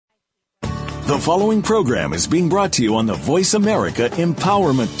The following program is being brought to you on the Voice America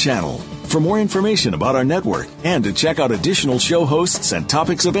Empowerment Channel. For more information about our network and to check out additional show hosts and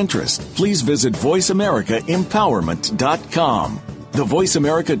topics of interest, please visit voiceamericaempowerment.com. The Voice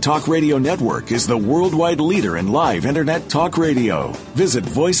America Talk Radio Network is the worldwide leader in live Internet talk radio. Visit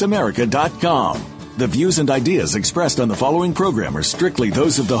voiceamerica.com. The views and ideas expressed on the following program are strictly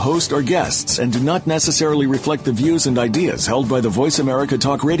those of the host or guests and do not necessarily reflect the views and ideas held by the Voice America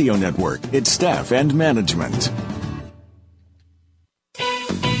Talk Radio Network, its staff, and management.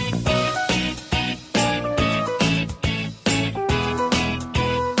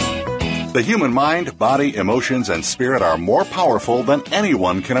 The human mind, body, emotions, and spirit are more powerful than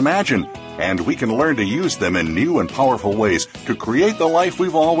anyone can imagine, and we can learn to use them in new and powerful ways to create the life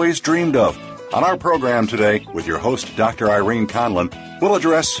we've always dreamed of. On our program today, with your host, Dr. Irene Conlon, we'll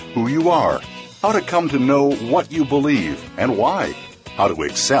address who you are, how to come to know what you believe and why, how to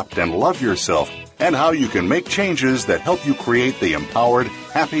accept and love yourself, and how you can make changes that help you create the empowered,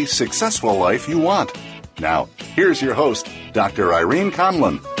 happy, successful life you want. Now, here's your host, Dr. Irene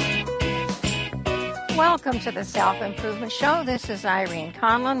Conlon. Welcome to the Self-Improvement Show. This is Irene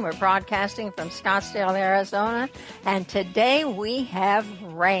Conlon. We're broadcasting from Scottsdale, Arizona, and today we have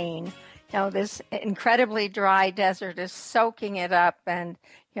rain. You know, this incredibly dry desert is soaking it up, and,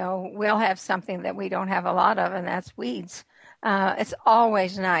 you know, we'll have something that we don't have a lot of, and that's weeds. It's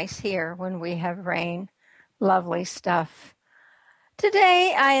always nice here when we have rain. Lovely stuff.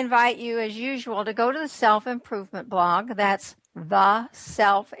 Today, I invite you, as usual, to go to the Self-Improvement blog. That's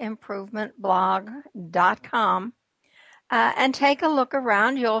theselfimprovementblog.com, and take a look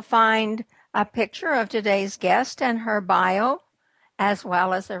around. You'll find a picture of today's guest and her bio, as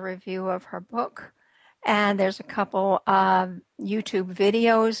well as a review of her book. And there's a couple of YouTube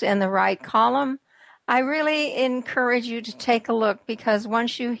videos in the right column. I really encourage you to take a look, because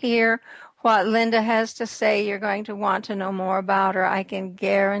once you hear what Linda has to say, you're going to want to know more about her. I can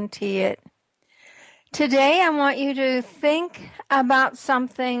guarantee it. Today, I want you to think about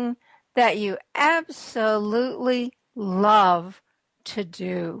something that you absolutely love to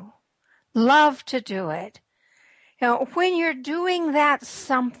do. Love to do it. You know, when you're doing that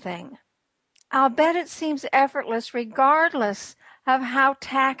something, I'll bet it seems effortless regardless of how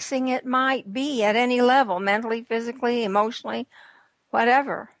taxing it might be at any level, mentally, physically, emotionally,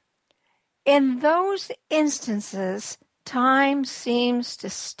 whatever. In those instances, time seems to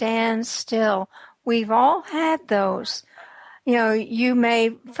stand still. We've all had those. You know, you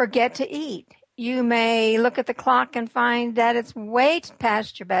may forget to eat. You may look at the clock and find that it's way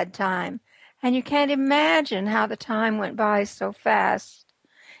past your bedtime. And you can't imagine how the time went by so fast.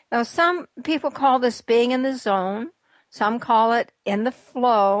 Now, some people call this being in the zone. Some call it in the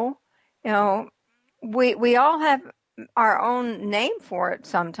flow. You know, we all have our own name for it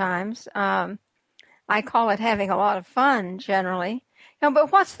sometimes. I call it having a lot of fun generally. You know,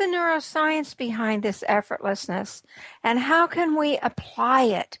 but what's the neuroscience behind this effortlessness? And how can we apply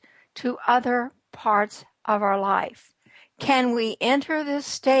it to other parts of our life? Can we enter this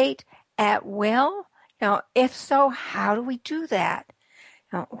state at will? You know, if so, how do we do that?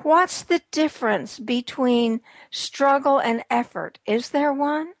 Now, what's the difference between struggle and effort? Is there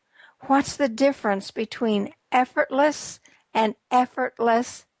one? What's the difference between effortless and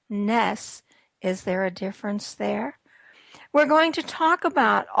effortlessness? Is there a difference there? We're going to talk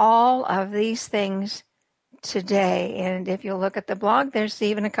about all of these things today. And if you look at the blog, there's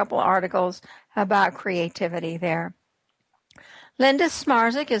even a couple articles about creativity there. Linda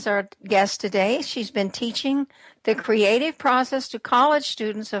Smarsik is our guest today. She's been teaching the creative process to college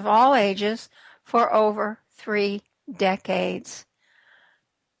students of all ages for over 3 decades.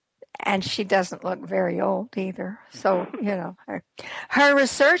 And she doesn't look very old either. So, you know, her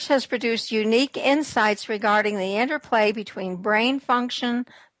research has produced unique insights regarding the interplay between brain function,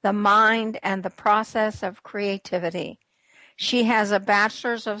 the mind, and the process of creativity. She has a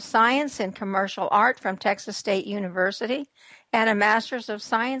Bachelor's of Science in Commercial Art from Texas State University and a Master's of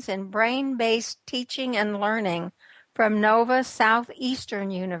Science in Brain-Based Teaching and Learning from Nova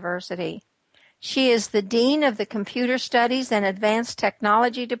Southeastern University. She is the Dean of the Computer Studies and Advanced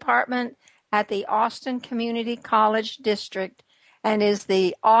Technology Department at the Austin Community College District and is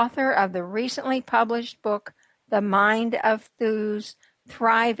the author of the recently published book, The Mind of Thews,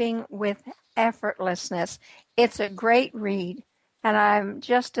 Thriving with Effortlessness. It's a great read, and I'm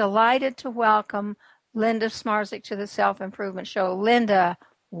just delighted to welcome Linda Smarsik to the Self-Improvement Show. Linda,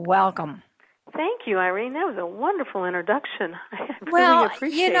 welcome. Thank you, Irene. That was a wonderful introduction. I really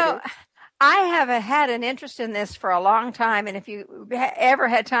appreciate it. I have had an interest in this for a long time, and if you ever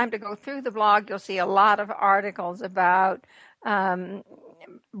had time to go through the blog, you'll see a lot of articles about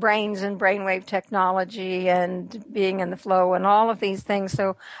brains and brainwave technology and being in the flow and all of these things.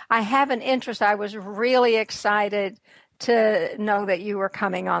 So I have an interest. I was really excited to know that you were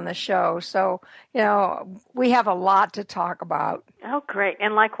coming on the show. So, we have a lot to talk about. Oh, great.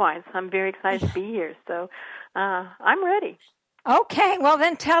 And likewise, I'm very excited to be here. So I'm ready. Okay. Well,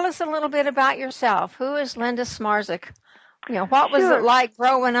 then tell us a little bit about yourself. Who is Linda Smarsik? What was it like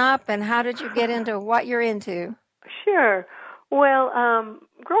growing up, and how did you get into what you're into? Sure. Well,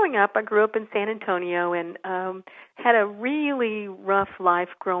 growing up, I grew up in San Antonio and had a really rough life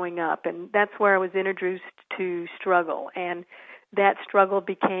growing up, and that's where I was introduced to struggle. And that struggle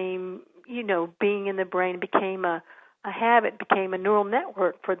became, being in the brain became a habit, became a neural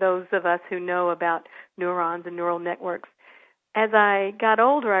network for those of us who know about neurons and neural networks. As I got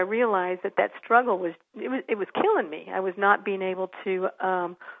older, I realized that struggle was killing me. I was not being able to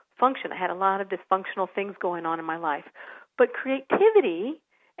function. I had a lot of dysfunctional things going on in my life. But creativity,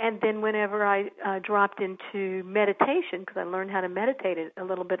 and then whenever I dropped into meditation, because I learned how to meditate a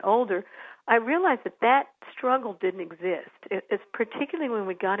little bit older, I realized that struggle didn't exist. It's particularly when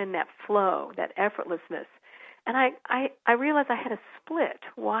we got in that flow, that effortlessness. And I realized I had a split.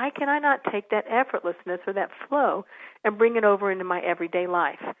 Why can I not take that effortlessness or that flow and bring it over into my everyday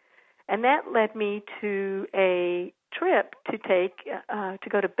life? And that led me to a trip to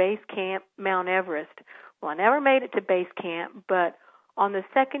go to base camp Mount Everest. Well, I never made it to base camp, but on the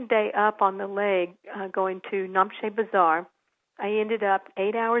second day up on the leg, going to Namche Bazaar, I ended up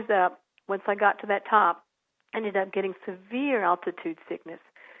 8 hours up. Once I got to that top, I ended up getting severe altitude sickness.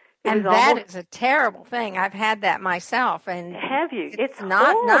 And that is a terrible thing. I've had that myself. And have you? It's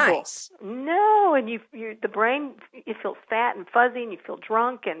not horrible. Nice. No, and the brain, it feels fat and fuzzy, and you feel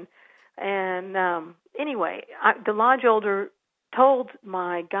drunk. And anyway, the lodge holder told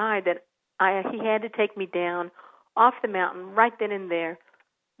my guide that he had to take me down off the mountain right then and there.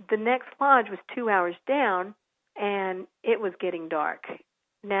 The next lodge was 2 hours down, and it was getting dark.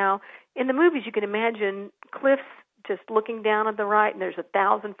 Now, in the movies, you can imagine cliffs just looking down on the right, and there's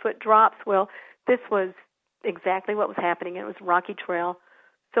 1,000-foot drops. Well, this was exactly what was happening. It was a rocky trail.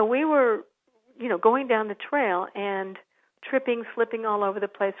 So we were, going down the trail and tripping, slipping all over the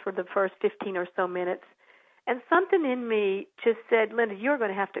place for the first 15 or so minutes. And something in me just said, Linda, you're going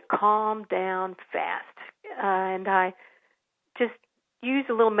to have to calm down fast. And I just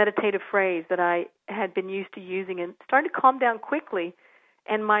used a little meditative phrase that I had been used to using and started to calm down quickly.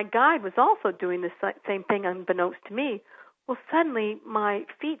 And my guide was also doing the same thing unbeknownst to me. Well, suddenly my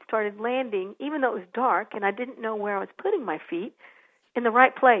feet started landing, even though it was dark and I didn't know where I was putting my feet, in the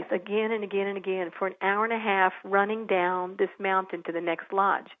right place again and again and again for an hour and a half running down this mountain to the next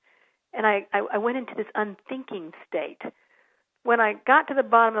lodge. And I went into this unthinking state. When I got to the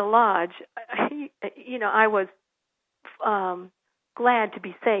bottom of the lodge, I was glad to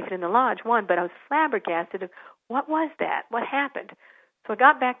be safe in the lodge, but I was flabbergasted of what was that? What happened? So I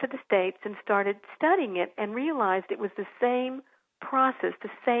got back to the States and started studying it and realized it was the same process, the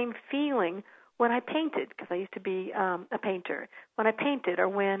same feeling when I painted, because I used to be a painter. When I painted or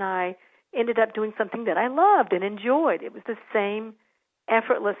when I ended up doing something that I loved and enjoyed, it was the same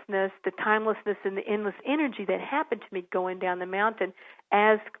effortlessness, the timelessness, and the endless energy that happened to me going down the mountain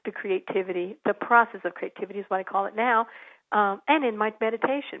as the creativity, the process of creativity is what I call it now, and in my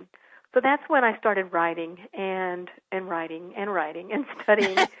meditation. So that's when I started writing and writing and writing and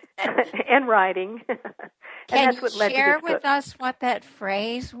studying and writing. And Can that's what you led share to this with book. us what that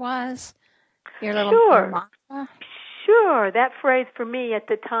phrase was? Your little Sure. mantra? Sure. That phrase for me at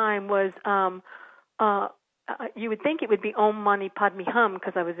the time was, you would think it would be Om Mani Padme Hum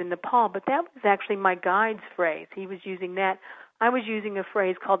because I was in Nepal, but that was actually my guide's phrase. He was using that. I was using a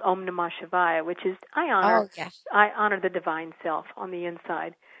phrase called Om Namah Shivaya, which is I honor the divine self on the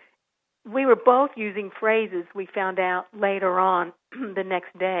inside. We were both using phrases we found out later on the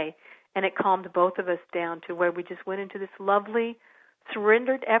next day, and it calmed both of us down to where we just went into this lovely,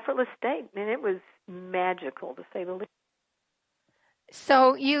 surrendered, effortless state, and it was magical, to say the least.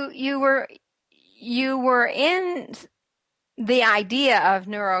 So you were in the idea of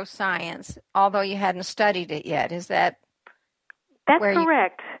neuroscience, although you hadn't studied it yet. Is that? That's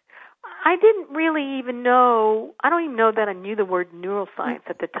correct. I didn't really even know, I don't even know that I knew the word neuroscience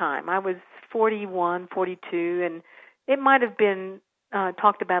at the time. I was 41, 42, and it might have been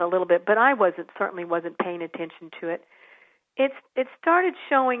talked about a little bit, but I certainly wasn't paying attention to it. It started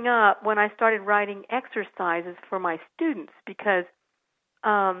showing up when I started writing exercises for my students because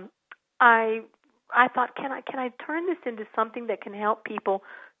I thought, can I turn this into something that can help people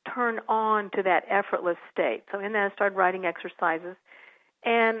turn on to that effortless state? So in that I started writing exercises.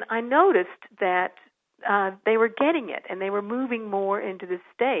 And I noticed that they were getting it, and they were moving more into this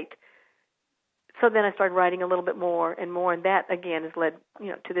state. So then I started writing a little bit more, and that again has led,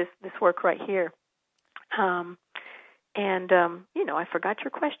 to this work right here. I forgot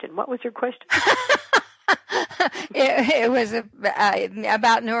your question. What was your question? It was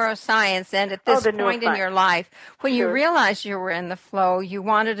about neuroscience, and at this point in your life, when you realized you were in the flow, you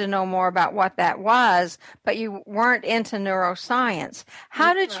wanted to know more about what that was, but you weren't into neuroscience.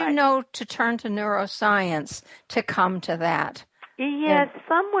 How did you know to turn to neuroscience to come to that? Yes,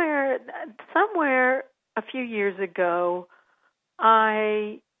 somewhere a few years ago,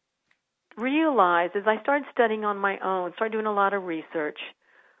 I realized as I started studying on my own, started doing a lot of research,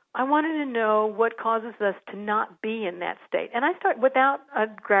 I wanted to know what causes us to not be in that state. And I started without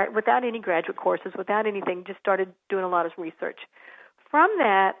any graduate courses, without anything, just started doing a lot of research. From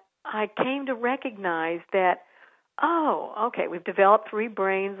that, I came to recognize that, we've developed 3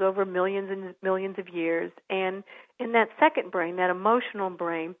 brains over millions and millions of years, and in that second brain, that emotional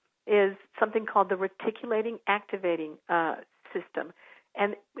brain, is something called the reticulating activating system.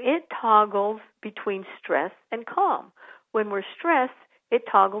 And it toggles between stress and calm. When we're stressed, it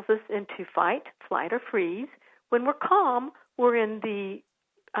toggles us into fight, flight, or freeze. When we're calm, we're in the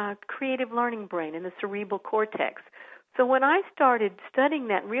creative learning brain, in the cerebral cortex. So when I started studying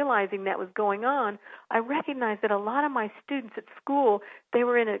that, realizing that was going on, I recognized that a lot of my students at school, they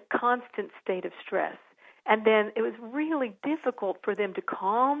were in a constant state of stress. And then it was really difficult for them to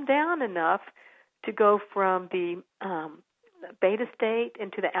calm down enough to go from the beta state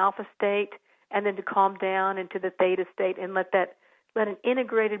into the alpha state, and then to calm down into the theta state and let an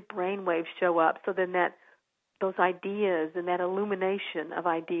integrated brainwave show up, so then those ideas and that illumination of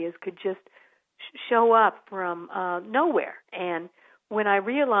ideas could just show up from nowhere. And when I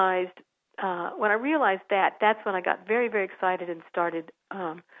realized that, that's when I got very, very excited and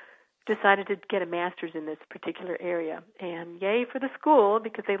decided to get a master's in this particular area. And yay for the school,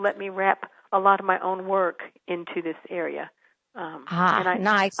 because they let me wrap a lot of my own work into this area.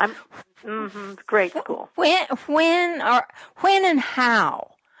 Nice. Great school. When and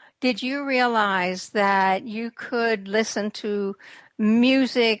how did you realize that you could listen to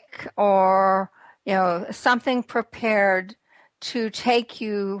music or something prepared to take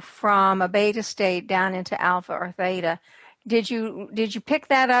you from a beta state down into alpha or theta? Did you pick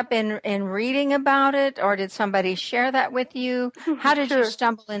that up in reading about it, or did somebody share that with you? How did you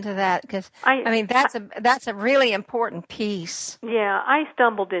stumble into that? Because that's a really important piece. Yeah, I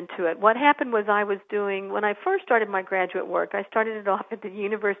stumbled into it. What happened was when I first started my graduate work, I started it off at the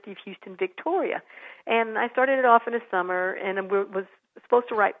University of Houston, Victoria, and I started it off in the summer, and I was supposed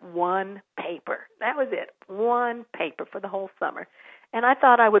to write one paper. That was it, one paper for the whole summer. And I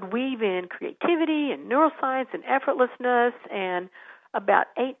thought I would weave in creativity and neuroscience and effortlessness and about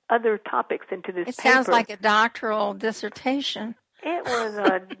 8 other topics into this paper. It sounds like a doctoral dissertation. It was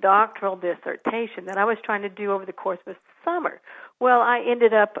a doctoral dissertation that I was trying to do over the course of the summer. Well, I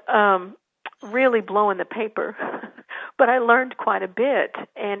ended up really blowing the paper, but I learned quite a bit.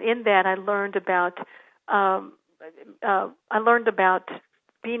 And in that, I learned about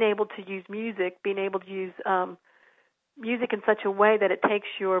being able to use music, being able to use music in such a way that it takes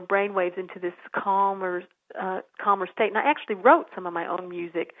your brainwaves into this calmer state. And I actually wrote some of my own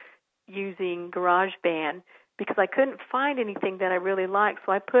music using GarageBand because I couldn't find anything that I really liked.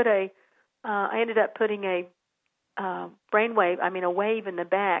 So I ended up putting a wave in the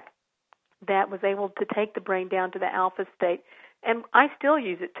back that was able to take the brain down to the alpha state. And I still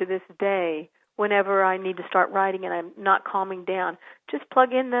use it to this day whenever I need to start writing and I'm not calming down. Just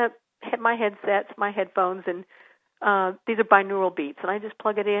plug in my headsets, my headphones, and these are binaural beats, and I just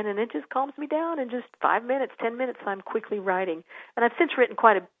plug it in, and it just calms me down. In just 5 minutes, 10 minutes, I'm quickly writing. And I've since written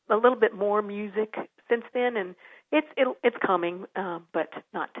quite a little bit more music since then, and it's coming, but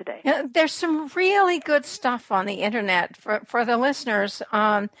not today. There's some really good stuff on the internet for the listeners.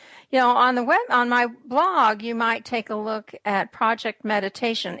 On the web, on my blog, you might take a look at Project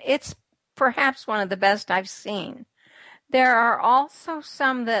Meditation. It's perhaps one of the best I've seen. There are also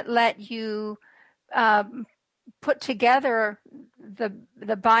some that let you put together the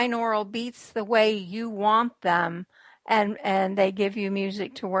binaural beats the way you want them, and they give you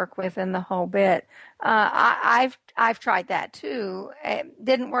music to work with in the whole bit. I've tried that too. It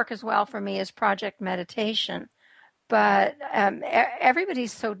didn't work as well for me as Project Meditation, but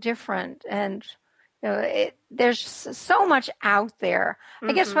everybody's so different, and there's so much out there. Mm-hmm.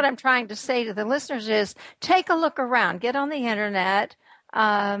 I guess what I'm trying to say to the listeners is take a look around, get on the internet.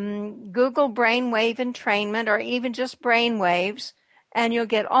 Google brainwave entrainment, or even just brainwaves, and you'll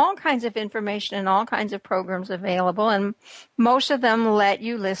get all kinds of information and all kinds of programs available, and most of them let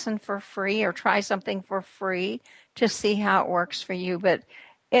you listen for free or try something for free to see how it works for you. But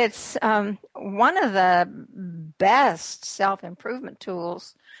it's one of the best self-improvement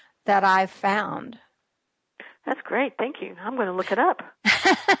tools that I've found. That's great. Thank you. I'm going to look it up.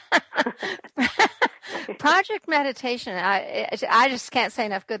 Project meditation, I just can't say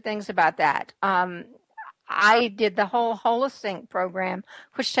enough good things about that. I did the whole Holosync program,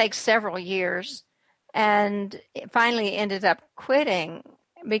 which takes several years, and finally ended up quitting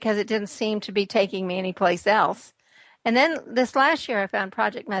because it didn't seem to be taking me anyplace else. And then this last year I found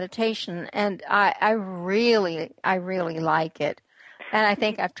project meditation, and I really like it. And I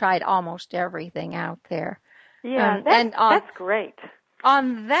think I've tried almost everything out there. Yeah, that's great.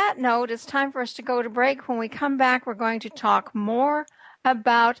 On that note, it's time for us to go to break. When we come back, we're going to talk more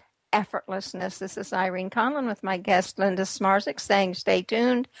about effortlessness. This is Irene Conlon with my guest, Linda Smarsik, saying stay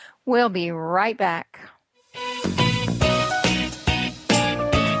tuned. We'll be right back.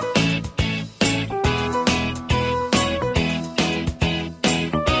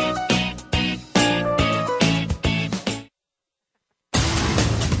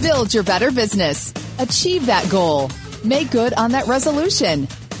 Build your better business. Achieve that goal. Make good on that resolution.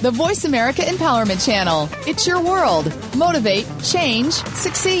 The Voice America Empowerment Channel. It's your world. Motivate, change,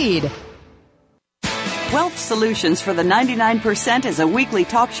 succeed. Wealth Solutions for the 99% is a weekly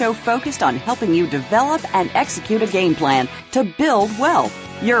talk show focused on helping you develop and execute a game plan to build wealth.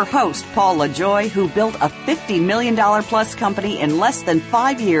 Your host, Paul LaJoy, who built a $50 million plus company in less than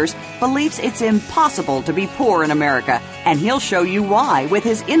 5 years, believes it's impossible to be poor in America, and he'll show you why with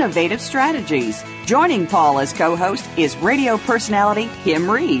his innovative strategies. Joining Paul as co-host is radio personality Kim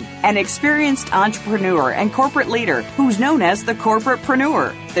Reed, an experienced entrepreneur and corporate leader who's known as the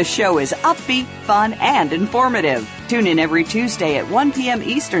Corporatepreneur. The show is upbeat, fun, and informative. Tune in every Tuesday at 1 p.m.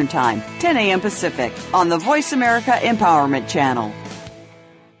 Eastern Time, 10 a.m. Pacific, on the Voice America Empowerment Channel.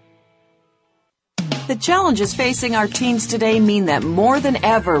 The challenges facing our teens today mean that more than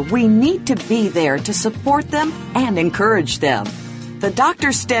ever, we need to be there to support them and encourage them. The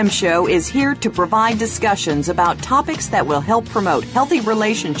Dr. STEM Show is here to provide discussions about topics that will help promote healthy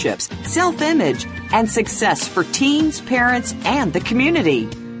relationships, self-image, and success for teens, parents, and the community.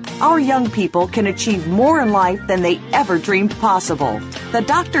 Our young people can achieve more in life than they ever dreamed possible. The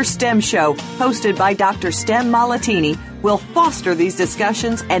Dr. STEM Show, hosted by Dr. STEM Malatini, will foster these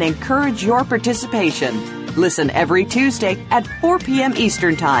discussions and encourage your participation. Listen every Tuesday at 4 p.m.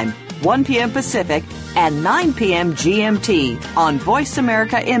 Eastern Time, 1 p.m. Pacific, and 9 p.m. GMT on Voice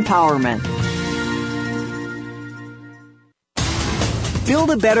America Empowerment. Build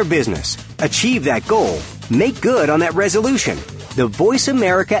a better business. Achieve that goal. Make good on that resolution. The Voice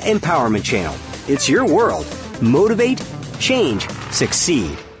America Empowerment Channel. It's your world. Motivate, change,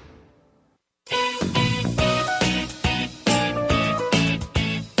 succeed.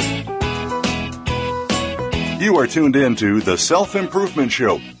 You are tuned in to The Self-Improvement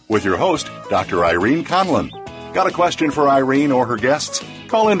Show with your host, Dr. Irene Conlon. Got a question for Irene or her guests?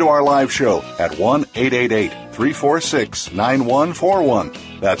 Call into our live show at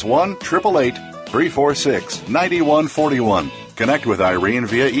 1-888-346-9141. That's 1-888-346-9141. Connect with Irene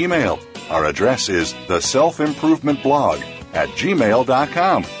via email. Our address is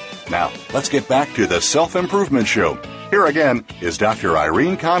theselfimprovementblog@gmail.com. Now, let's get back to The Self-Improvement Show. Here again is Dr.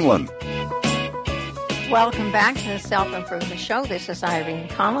 Irene Conlon. Welcome back to the Self-Improvement Show. This is Irene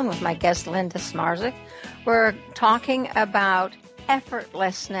Conlon with my guest, Linda Smarsik. We're talking about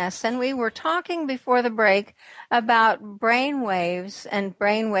effortlessness, and we were talking before the break about brain waves and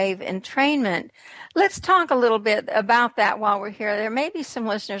brainwave entrainment. Let's talk a little bit about that while we're here. There may be some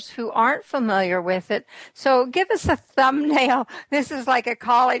listeners who aren't familiar with it, so give us a thumbnail. This is like a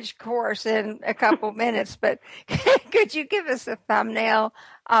college course in a couple minutes, but could you give us a thumbnail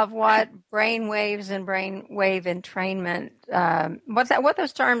of what brain waves and brainwave entrainment, what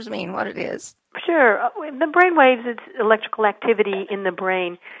those terms mean, what it is? Sure. The brain waves is electrical activity in the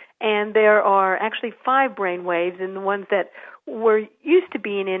brain, and there are actually 5 brain waves, and the ones that we're used to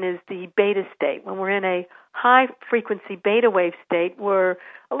being in is the beta state. When we're in a high-frequency beta wave state, we're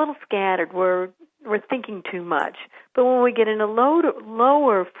a little scattered. We're thinking too much. But when we get in a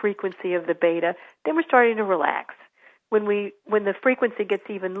lower frequency of the beta, then we're starting to relax. When the frequency gets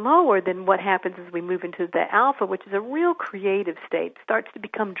even lower, then what happens is we move into the alpha, which is a real creative state. It starts to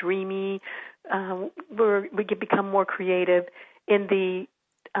become dreamy. We become more creative. In the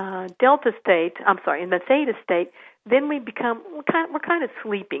delta state, in the theta state, then we're kind of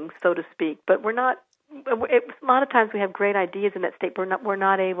sleeping, so to speak. But we're not. A lot of times we have great ideas in that state. We're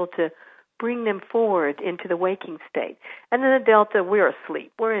not able to bring them forward into the waking state. And then the delta, we're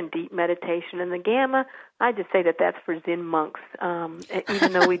asleep. We're in deep meditation. And the gamma, I just say that that's for Zen monks,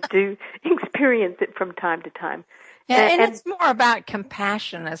 even though we do experience it from time to time. Yeah, and it's more about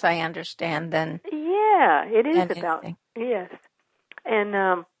compassion, as I understand, than yeah, it is anything. about, yes. And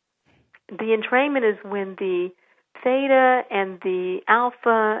the entrainment is when the theta and the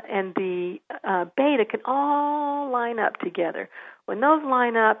alpha and the beta can all line up together. When those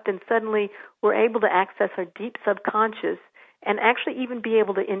line up, then suddenly we're able to access our deep subconscious and actually even be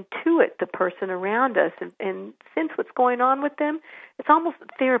able to intuit the person around us and sense what's going on with them. It's almost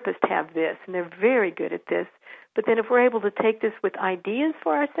therapists have this, and they're very good at this. But then if we're able to take this with ideas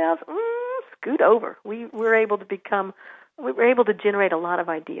for ourselves, scoot over. We're able to generate a lot of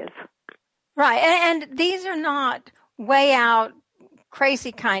ideas. Right, and these are not way out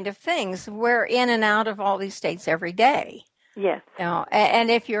crazy kind of things. We're in and out of all these states every day. Yes. You know,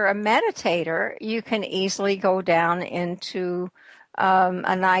 and if you're a meditator, you can easily go down into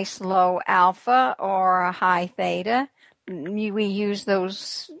a nice low alpha or a high theta. We use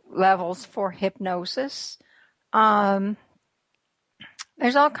those levels for hypnosis. There's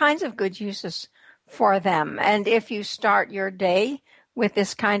all kinds of good uses for them. And if you start your day with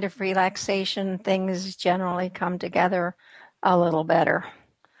this kind of relaxation, things generally come together a little better.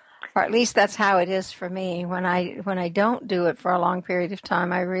 Or at least that's how it is for me. When I don't do it for a long period of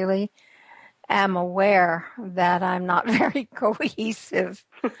time, I really am aware that I'm not very cohesive.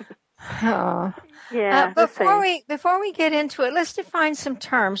 Yeah. Before we get into it, let's define some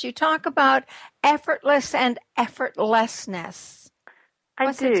terms. You talk about effortless and effortlessness.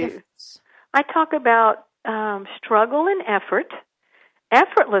 What's the difference? I talk about struggle and effort,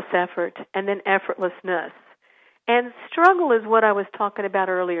 effortless effort, and then effortlessness. And struggle is what I was talking about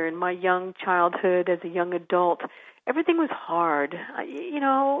earlier in my young childhood as a young adult. Everything was hard.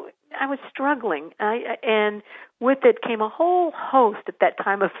 I was struggling. And with it came a whole host at that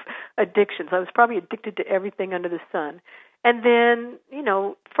time of addictions. I was probably addicted to everything under the sun. And then,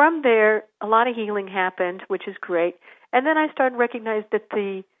 from there, a lot of healing happened, which is great. And then I started to recognize that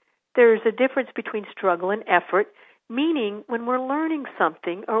there's a difference between struggle and effort. Meaning, when we're learning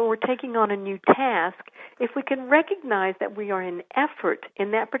something or we're taking on a new task, if we can recognize that we are in effort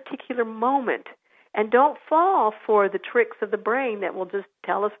in that particular moment and don't fall for the tricks of the brain that will just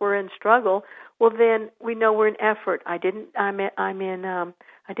tell us we're in struggle, well, then we know we're in effort. I didn't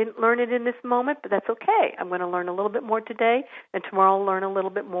learn it in this moment, but that's okay. I'm going to learn a little bit more today, and tomorrow I'll learn a little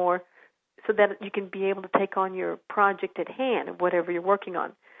bit more so that you can be able to take on your project at hand, whatever you're working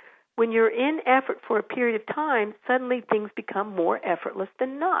on. When you're in effort for a period of time, suddenly things become more effortless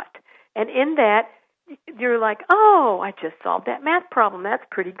than not. And in that, you're like, oh, I just solved that math problem. That's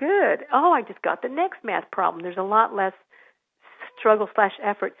pretty good. Oh, I just got the next math problem. There's a lot less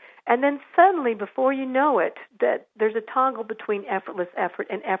struggle/effort. And then suddenly, before you know it, that there's a toggle between effortless effort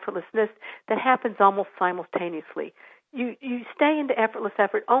and effortlessness that happens almost simultaneously. You stay into effortless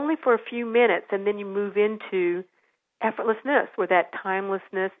effort only for a few minutes, and then you move into effortlessness, where that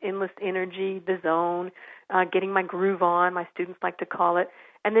timelessness, endless energy, the zone, getting my groove on, my students like to call it,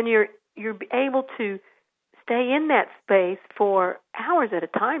 and then you're able to stay in that space for hours at a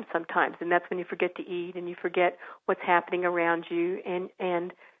time sometimes, and that's when you forget to eat and you forget what's happening around you,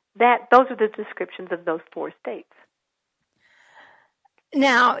 and those are the descriptions of those four states.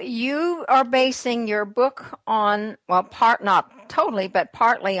 Now, you are basing your book on, not totally, but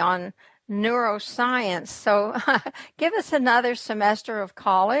partly on neuroscience. So give us another semester of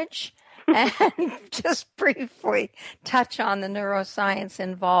college and just briefly touch on the neuroscience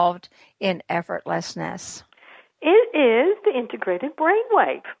involved in effortlessness. It is the integrated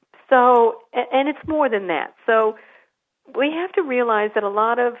brainwave. So, and it's more than that. So we have to realize that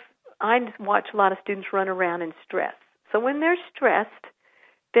I watch a lot of students run around in stress. So when they're stressed,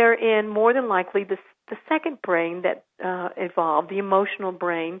 they're in more than likely the second brain that evolved, the emotional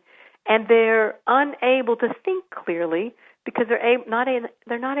brain, and they're unable to think clearly because they're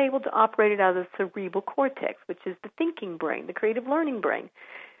not able to operate it out of the cerebral cortex, which is the thinking brain, the creative learning brain.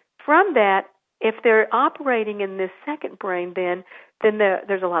 From that, if they're operating in this second brain, then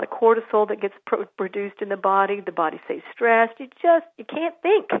there's a lot of cortisol that gets produced in the body. The body stays stressed. You can't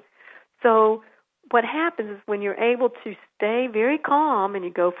think. So what happens is when you're able to stay very calm and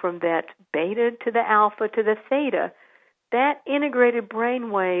you go from that beta to the alpha to the theta, that integrated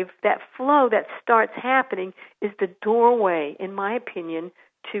brainwave, that flow that starts happening is the doorway, in my opinion,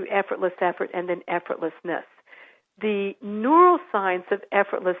 to effortless effort and then effortlessness. The neuroscience of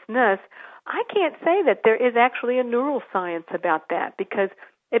effortlessness, I can't say that there is actually a neuroscience about that because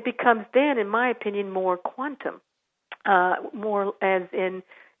it becomes then, in my opinion, more quantum, more as in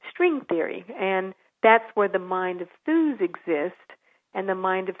string theory, and that's where the mind of thews exists. And the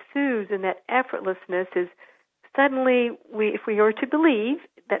mind of thews and that effortlessness is suddenly, if we are to believe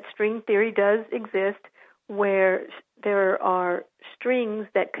that string theory does exist, where there are strings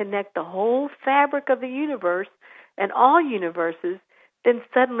that connect the whole fabric of the universe and all universes, then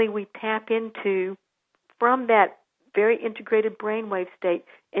suddenly we tap into, from that very integrated brainwave state,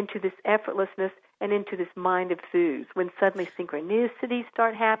 into this effortlessness and into this mind of thews, when suddenly synchronicities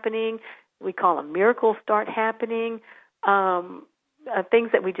start happening, we call them miracles start happening, things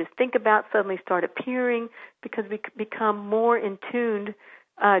that we just think about suddenly start appearing because we become more in tuned,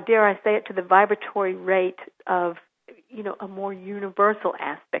 dare I say it, to the vibratory rate of, a more universal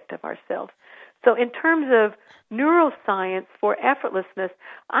aspect of ourselves. So in terms of neuroscience for effortlessness,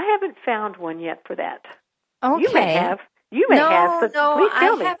 I haven't found one yet for that. Okay. You may have. So please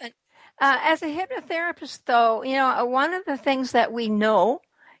tell me. I haven't. As a hypnotherapist, though, one of the things that we know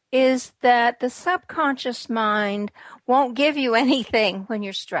is that the subconscious mind won't give you anything when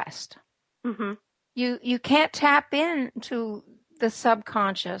you're stressed. Mm-hmm. You can't tap into the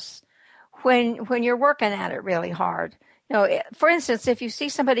subconscious when you're working at it really hard. For instance, if you see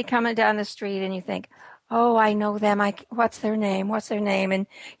somebody coming down the street and you think, oh, I know them. What's their name? And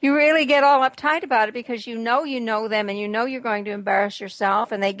you really get all uptight about it because you know them and you're going to embarrass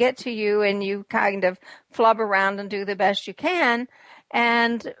yourself, and they get to you and you kind of flub around and do the best you can.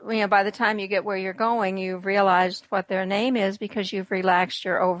 And, by the time you get where you're going, you've realized what their name is because you've relaxed,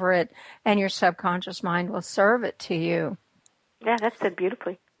 you're over it, and your subconscious mind will serve it to you. Yeah, that's said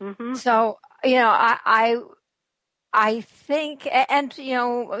beautifully. Mm-hmm. So, I think, and,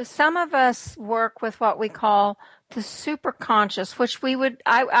 some of us work with what we call the superconscious, which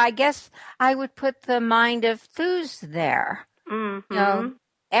I guess I would put the mind of thews there. Mm-hmm.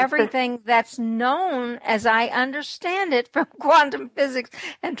 Everything that's known as I understand it from quantum physics,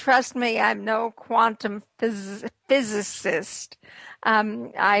 and trust me, I'm no quantum physicist.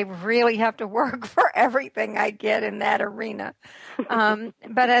 I really have to work for everything I get in that arena.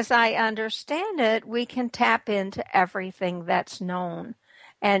 But as I understand it, we can tap into everything that's known.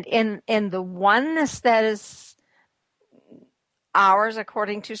 And in the oneness that is ours,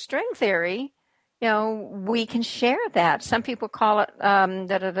 according to string theory, we can share that. Some people call it,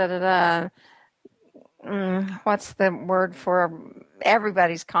 what's the word for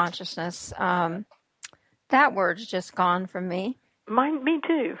everybody's consciousness? That word's just gone from me. Me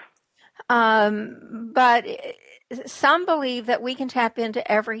too. But some believe that we can tap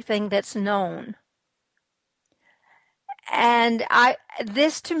into everything that's known. And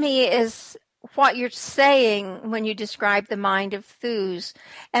this to me is what you're saying when you describe the mind of thews.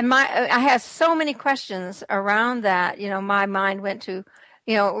 And I have so many questions around that. My mind went to,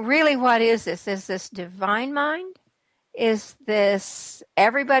 really, what is this? Is this divine mind? Is this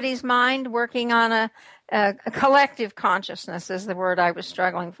everybody's mind working on a collective consciousness is the word I was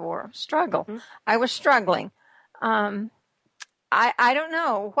struggling for. Mm-hmm. I was struggling. I don't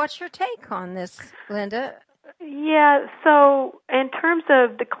know. What's your take on this, Linda? Yeah, so in terms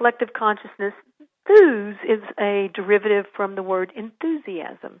of the collective consciousness, thews is a derivative from the word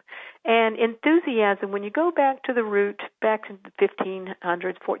enthusiasm. And enthusiasm, when you go back to the root, back to the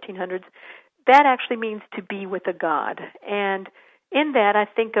 1500s, 1400s, that actually means to be with a god. And in that, I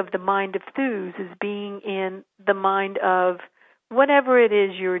think of the mind of thews as being in the mind of whatever it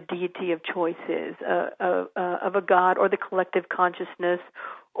is your deity of choice is, of a god or the collective consciousness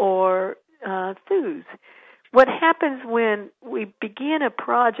or thews. What happens when we begin a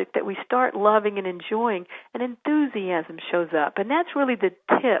project that we start loving and enjoying, an enthusiasm shows up. And that's really the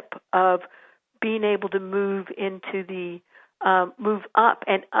tip of being able to move into the move up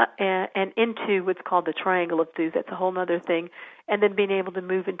and into what's called the triangle of thews. That's a whole other thing. And then being able to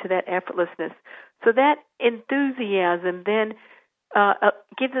move into that effortlessness. So that enthusiasm then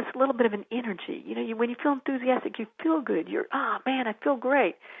gives us a little bit of an energy. When you feel enthusiastic, you feel good. Man, I feel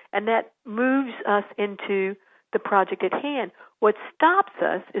great. And that moves us into the project at hand. What stops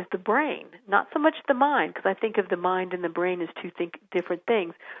us is the brain, not so much the mind, because I think of the mind and the brain as two different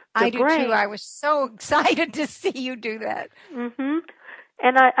things. I do too. I was so excited to see you do that. Mm-hmm.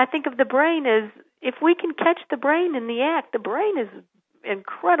 And I think of the brain as, if we can catch the brain in the act, the brain is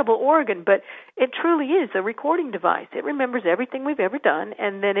incredible organ, but it truly is a recording device. It remembers everything we've ever done,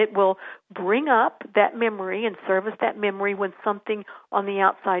 and then it will bring up that memory and service that memory when something on the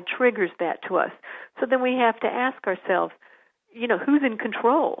outside triggers that to us. So then we have to ask ourselves, who's in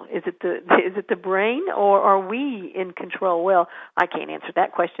control? Is it the brain, or are we in control? Well, I can't answer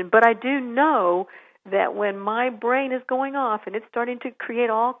that question, but I do know that when my brain is going off and it's starting to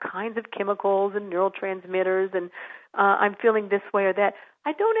create all kinds of chemicals and neurotransmitters and I'm feeling this way or that.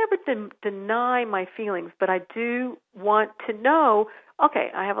 I don't ever deny my feelings, but I do want to know,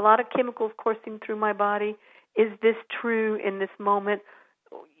 okay, I have a lot of chemicals coursing through my body. Is this true in this moment?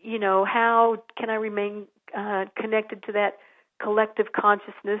 How can I remain connected to that collective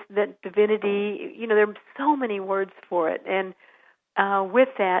consciousness, that divinity? There are so many words for it. And with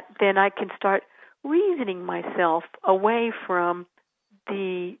that, then I can start reasoning myself away from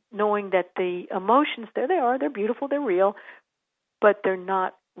the knowing that the emotions, there they are, they're beautiful, they're real, but they're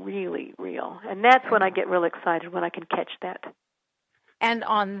not really real. And that's when I get real excited, when I can catch that. And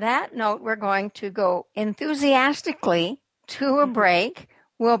on that note, we're going to go enthusiastically to a break.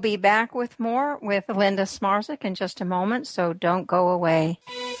 We'll be back with more with Linda Smarsik in just a moment, so don't go away.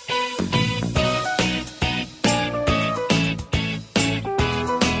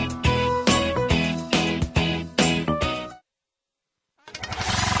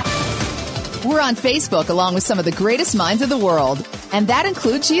 We're on Facebook along with some of the greatest minds of the world, and that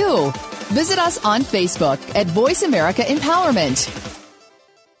includes you. Visit us on Facebook at Voice America Empowerment.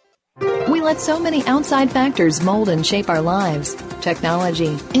 We let so many outside factors mold and shape our lives.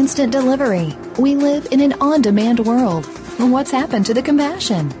 Technology, instant delivery. We live in an on-demand world. What's happened to the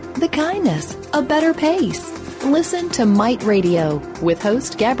compassion, the kindness, a better pace? Listen to Might Radio with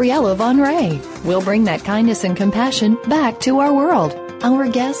host Gabriella Von Ray. We'll bring that kindness and compassion back to our world. Our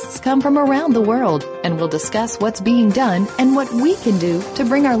guests come from around the world, and we'll discuss what's being done and what we can do to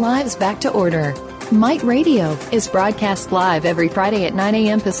bring our lives back to order. Might Radio is broadcast live every Friday at 9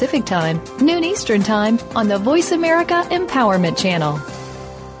 a.m. Pacific Time, noon Eastern Time on the Voice America Empowerment Channel.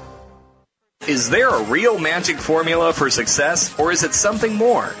 Is there a real magic formula for success, or is it something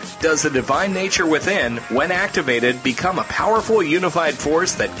more? Does the divine nature within, when activated, become a powerful unified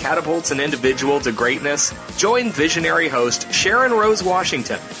force that catapults an individual to greatness? Join visionary host Sharon Rose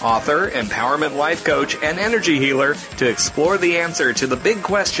Washington, author, empowerment life coach, and energy healer, to explore the answer to the big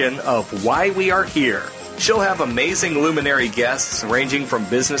question of why we are here. She'll have amazing luminary guests ranging from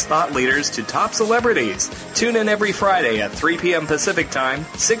business thought leaders to top celebrities. Tune in every Friday at 3 p.m. Pacific Time,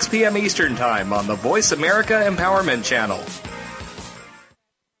 6 p.m. Eastern Time on the Voice America Empowerment Channel.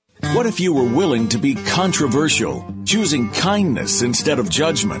 What if you were willing to be controversial, choosing kindness instead of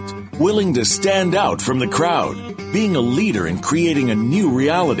judgment, willing to stand out from the crowd, being a leader in creating a new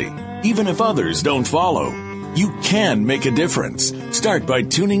reality, even if others don't follow? You can make a difference. Start by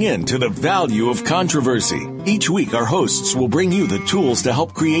tuning in to The Value of Controversy. Each week, our hosts will bring you the tools to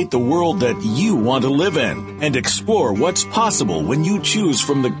help create the world that you want to live in and explore what's possible when you choose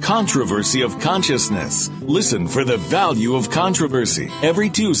from the controversy of consciousness. Listen for The Value of Controversy every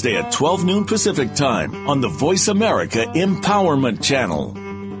Tuesday at 12 noon Pacific Time on the Voice America Empowerment Channel.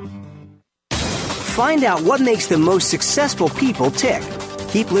 Find out what makes the most successful people tick.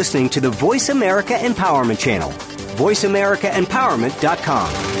 Keep listening to the Voice America Empowerment Channel.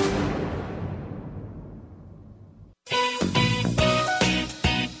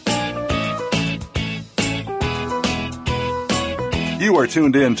 You are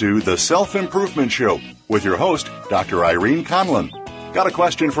tuned in to The Self-Improvement Show with your host, Dr. Irene Conlon. Got a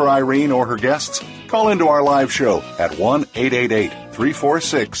question for Irene or her guests? Call into our live show at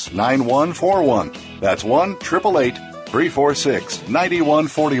 1-888-346-9141. That's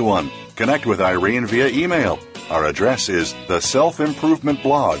 1-888-346-9141. Connect with Irene via email. Our address is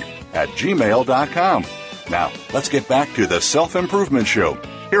theselfimprovementblog@gmail.com. Now, let's get back to The Self-Improvement Show.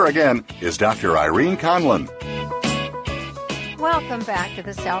 Here again is Dr. Irene Conlon. Welcome back to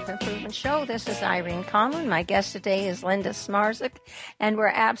the Self-Improvement Show. This is Irene Conlon. My guest today is Linda Smarsik, and we're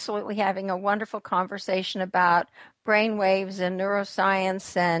absolutely having a wonderful conversation about brainwaves and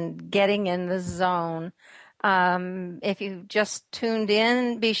neuroscience and getting in the zone. If you just tuned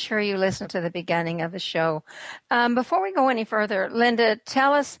in, be sure you listen to the beginning of the show. Before we go any further, Linda,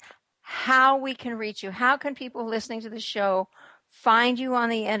 tell us how we can reach you. How can people listening to the show find you on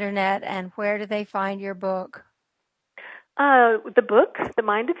the internet, and where do they find your book? The book, The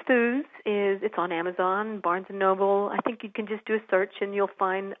Mind of Foods, it's on Amazon, Barnes & Noble. I think you can just do a search and you'll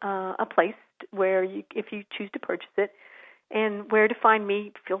find a place where if you choose to purchase it. And where to find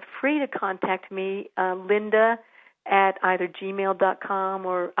me, feel free to contact me, Linda at either gmail.com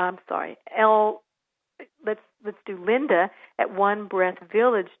or, let's do Linda at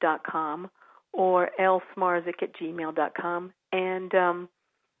onebreathvillage.com or lsmarsik at gmail.com. And the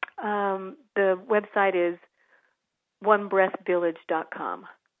website is onebreathvillage.com.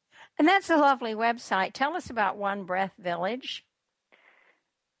 And that's a lovely website. Tell us about One Breath Village.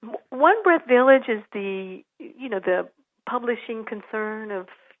 One Breath Village is the publishing concern of,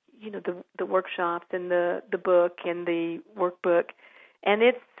 the workshops and the book and the workbook. And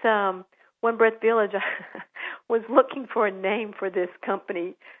it's One Breath Village. was looking for a name for this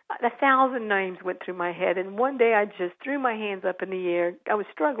company. 1,000 names went through my head, and one day I just threw my hands up in the air. I was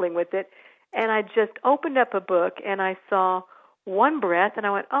struggling with it, and I just opened up a book, and I saw One Breath, and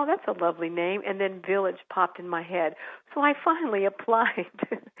I went, oh, that's a lovely name, and then Village popped in my head. So I finally applied.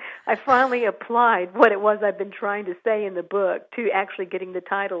 I finally applied what it was I've been trying to say in the book to actually getting the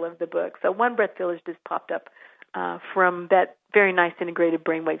title of the book. So One Breath Village just popped up from that very nice integrated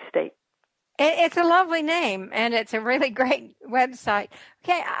brainwave state. It's a lovely name, and it's a really great website.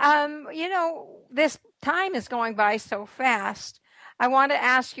 Okay, this time is going by so fast. I want to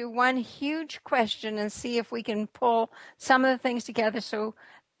ask you one huge question and see if we can pull some of the things together so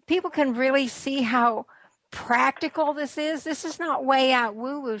people can really see how practical this is. This is not way out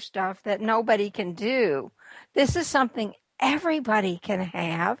woo-woo stuff that nobody can do. This is something everybody can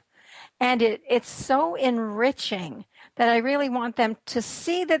have, and it's so enriching that I really want them to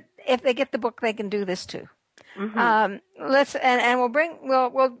see that if they get the book, they can do this too. Mm-hmm.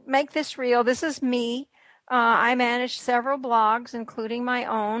 We'll make this real. This is me. I manage several blogs, including my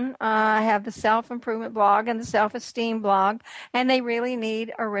own. I have the self-improvement blog and the self-esteem blog, and they really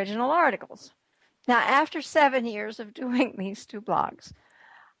need original articles. Now, after 7 years of doing these two blogs,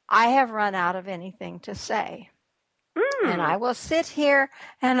 I have run out of anything to say. And I will sit here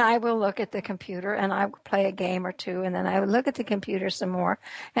and I will look at the computer and I will play a game or two, and then I will look at the computer some more,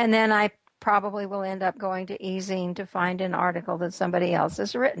 and then I probably will end up going to eZine to find an article that somebody else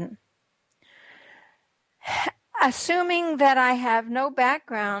has written. Assuming that I have no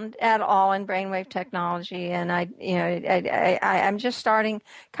background at all in brainwave technology, and I'm just starting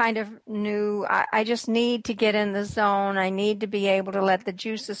kind of new. I just need to get in the zone. I need to be able to let the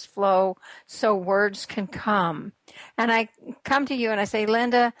juices flow so words can come. And I come to you and I say,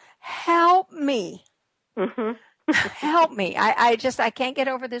 Linda, help me. Mm-hmm. Help me. I can't get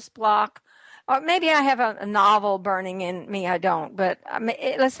over this block. Or maybe I have a novel burning in me. I don't, but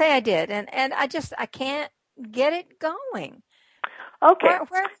let's say I did, and I can't get it going. Okay.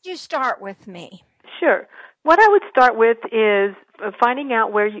 Where would you start with me? Sure. What I would start with is finding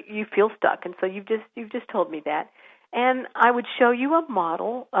out where you feel stuck, and so you've just told me that. And I would show you a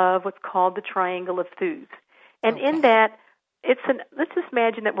model of what's called the triangle of thews. And in that, let's just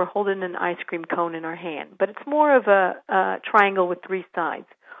imagine that we're holding an ice cream cone in our hand, but it's more of a triangle with three sides.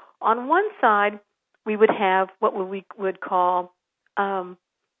 On one side, we would have what we would call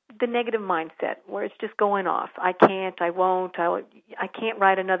the negative mindset, where it's just going off. I can't, I won't, I can't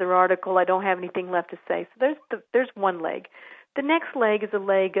write another article, I don't have anything left to say. So there's one leg. The next leg is a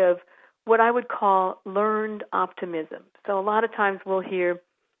leg of what I would call learned optimism. So a lot of times we'll hear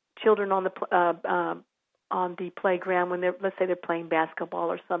children on the playground when let's say they're playing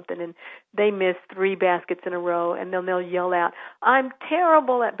basketball or something, and they miss 3 baskets in a row, and then they'll yell out, I'm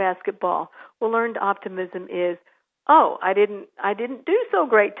terrible at basketball. Well, learned optimism is, oh, I didn't do so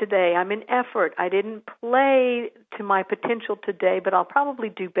great today. I'm in effort. I didn't play to my potential today, but I'll probably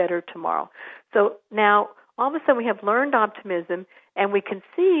do better tomorrow. So now all of a sudden we have learned optimism, and we can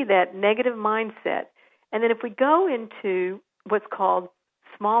see that negative mindset. And then if we go into what's called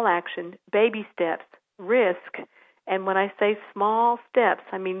small action, baby steps, risk, and when I say small steps,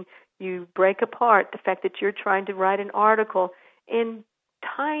 I mean you break apart the fact that you're trying to write an article in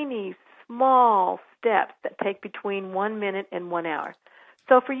tiny, small steps that take between 1 minute and 1 hour.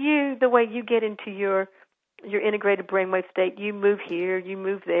 So for you, the way you get into your integrated brainwave state, you move here, you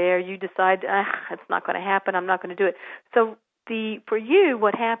move there, you decide, it's not going to happen, I'm not going to do it. So for you,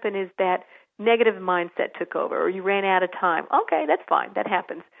 what happened is that negative mindset took over, or you ran out of time. Okay, that's fine, that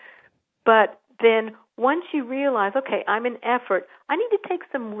happens. But then once you realize, okay, I'm in effort, I need to take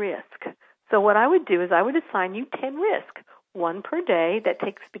some risk. So what I would do is I would assign you 10 risks, 1 per day that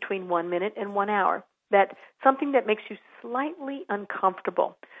takes between 1 minute and 1 hour. That's something that makes you slightly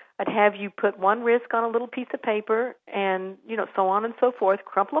uncomfortable. I'd have you put 1 risk on a little piece of paper and, so on and so forth,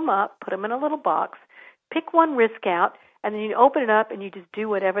 crumple them up, put them in a little box, pick 1 risk out, and then you open it up and you just do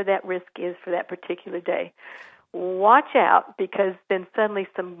whatever that risk is for that particular day. Watch out, because then suddenly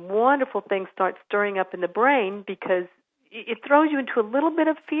some wonderful things start stirring up in the brain, because it throws you into a little bit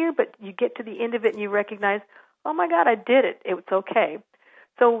of fear, but you get to the end of it and you recognize, oh my God, I did it. It was okay.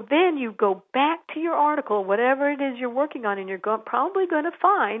 So then you go back to your article, whatever it is you're working on, and you're probably going to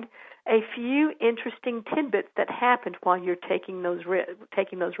find a few interesting tidbits that happened while you're taking those risks.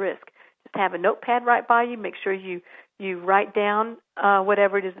 Just have a notepad right by you. Make sure you write down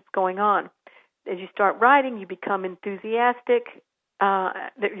whatever it is that's going on. As you start writing, you become enthusiastic.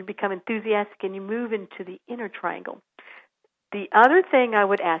 And you move into the inner triangle. The other thing I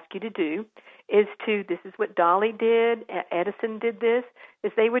would ask you to do is this is what Dolly did, Edison did this,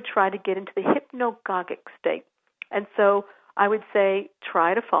 is they would try to get into the hypnagogic state. And so I would say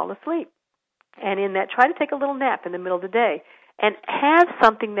try to fall asleep. And in that, try to take a little nap in the middle of the day. And have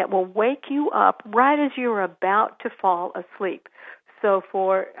something that will wake you up right as you're about to fall asleep. So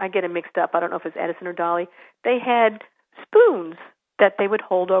I get them mixed up. I don't know if it's Edison or Dolly. They had spoons that they would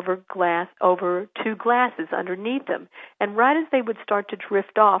hold over two glasses underneath them. And right as they would start to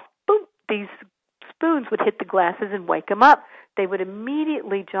drift off, boom, these spoons would hit the glasses and wake them up. They would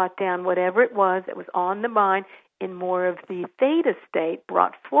immediately jot down whatever it was that was on the mind in more of the theta state,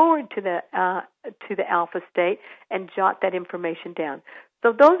 brought forward to the alpha state, and jot that information down.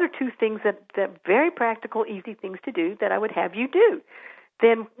 So those are two things that very practical, easy things to do that I would have you do.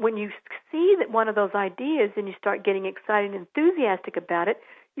 Then when you see that one of those ideas and you start getting excited and enthusiastic about it,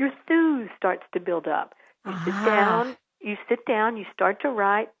 your thews starts to build up. You sit down, you start to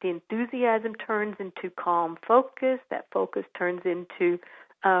write, the enthusiasm turns into calm focus, that focus turns into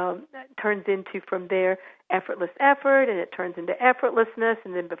from there effortless effort, and it turns into effortlessness,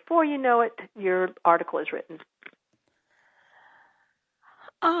 and then before you know it, your article is written.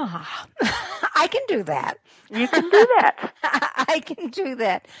 I can do that. You can do that. I can do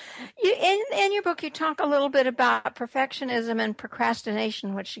that. In your book, you talk a little bit about perfectionism and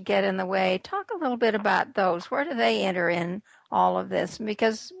procrastination, which get in the way. Talk a little bit about those. Where do they enter in all of this?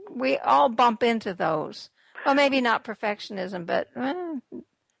 Because we all bump into those. Well, maybe not perfectionism, but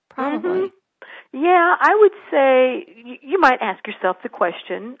probably. Mm-hmm. Yeah, I would say you might ask yourself the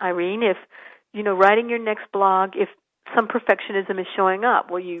question, Irene, if, writing your next blog, if some perfectionism is showing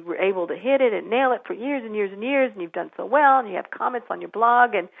up. Well, you were able to hit it and nail it for years and years and years, and you've done so well, and you have comments on your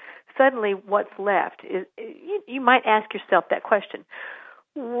blog, and suddenly what's left? You might ask yourself that question.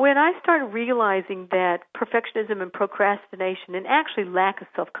 When I started realizing that perfectionism and procrastination, and actually lack of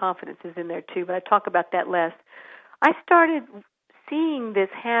self-confidence is in there too, but I talk about that less, I started seeing this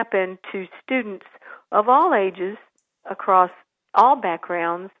happen to students of all ages, across all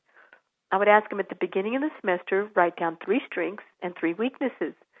backgrounds. I would ask them at the beginning of the semester, write down 3 strengths and 3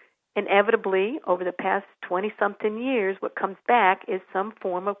 weaknesses. Inevitably, over the past 20-something years, what comes back is some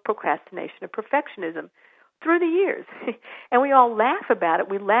form of procrastination or perfectionism through the years. And we all laugh about it.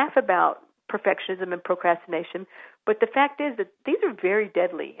 We laugh about perfectionism and procrastination, but the fact is that these are very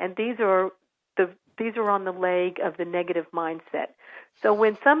deadly, and these are on the leg of the negative mindset. So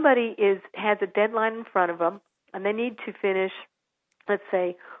when somebody has a deadline in front of them, and they need to finish, let's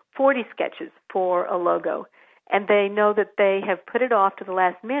say, 40 sketches for a logo, and they know that they have put it off to the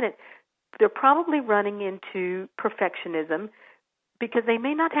last minute, they're probably running into perfectionism because they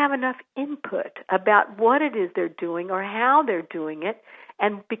may not have enough input about what it is they're doing or how they're doing it,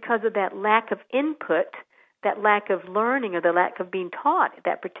 and because of that lack of input, that lack of learning or the lack of being taught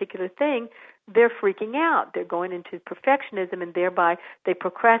that particular thing, they're freaking out. They're going into perfectionism, and thereby they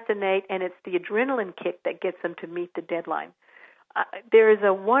procrastinate, and it's the adrenaline kick that gets them to meet the deadline. There is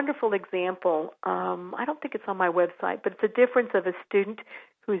a wonderful example. I don't think it's on my website, but it's a difference of a student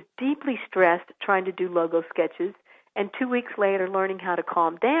who is deeply stressed trying to do logo sketches, and 2 weeks later learning how to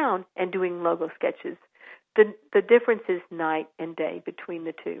calm down and doing logo sketches. The difference is night and day between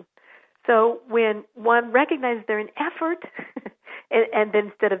the two. So when one recognizes they're in effort, and then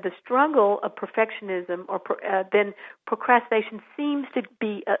instead of the struggle of perfectionism, then procrastination seems to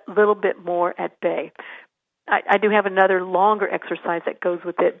be a little bit more at bay. I do have another longer exercise that goes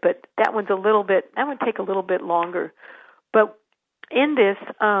with it, but that would take a little bit longer. But in this,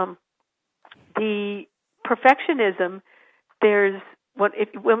 the perfectionism, there's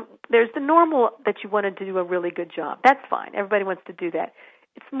the normal that you want to do a really good job. That's fine. Everybody wants to do that.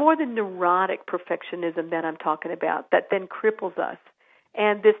 It's more the neurotic perfectionism that I'm talking about that then cripples us.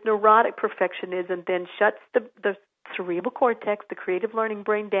 And this neurotic perfectionism then shuts the cerebral cortex, the creative learning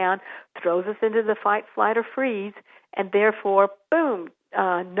brain, down, throws us into the fight, flight, or freeze, and therefore, boom,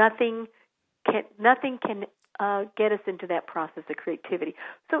 nothing can get us into that process of creativity.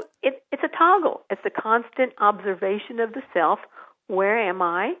 So it's a toggle. It's a constant observation of the self. Where am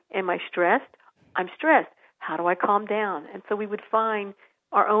I? Am I stressed? I'm stressed. How do I calm down? And so we would find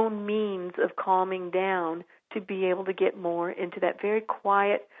our own means of calming down to be able to get more into that very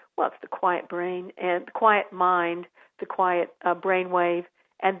quiet, it's the quiet brain and the quiet mind, the quiet brain wave,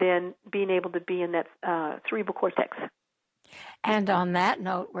 and then being able to be in that cerebral cortex. And on that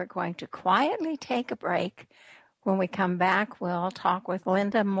note, we're going to quietly take a break. When we come back, we'll talk with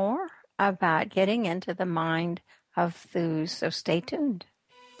Linda more about getting into the mind of thews. So stay tuned.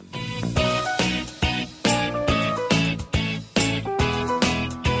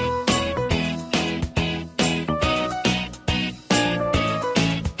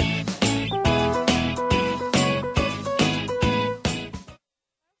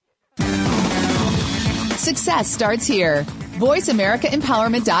 Success Success starts here.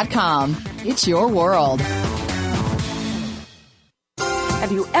 VoiceAmericaEmpowerment.com. It's your world.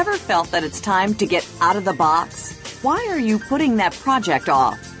 Have you ever felt that it's time to get out of the box? Why are you putting that project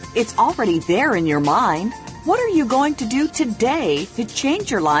off? It's already there in your mind. What are you going to do today to change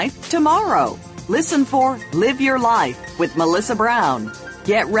your life tomorrow? Listen for Live Your Life with Melissa Brown.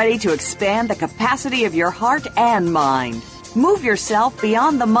 Get ready to expand the capacity of your heart and mind. Move yourself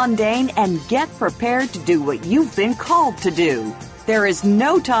beyond the mundane and get prepared to do what you've been called to do. There is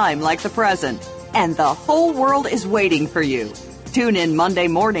no time like the present, and the whole world is waiting for you. Tune in Monday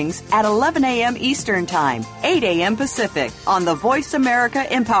mornings at 11 a.m. Eastern Time, 8 a.m. Pacific on the Voice America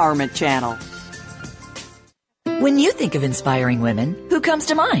Empowerment Channel. When you think of inspiring women, who comes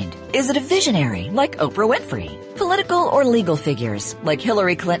to mind? Is it a visionary like Oprah Winfrey? Political or legal figures like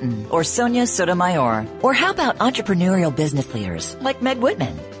Hillary Clinton or Sonia Sotomayor? Or how about entrepreneurial business leaders like Meg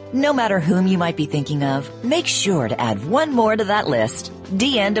Whitman? No matter whom you might be thinking of, make sure to add one more to that list.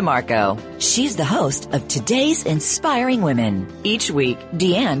 Deanne DeMarco. She's the host of Today's Inspiring Women. Each week,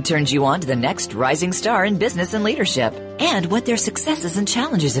 Deanne turns you on to the next rising star in business and leadership and what their successes and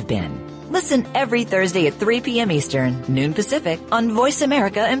challenges have been. Listen every Thursday at 3 p.m. Eastern, noon Pacific on Voice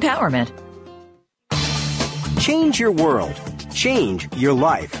America Empowerment. Change your world. Change your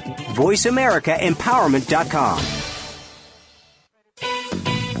life. VoiceAmericaEmpowerment.com.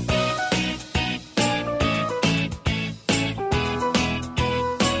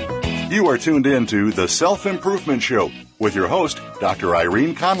 You are tuned in to The Self-Improvement Show with your host, Dr.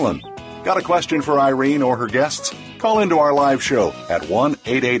 Irene Conlon. Got a question for Irene or her guests? Call into our live show at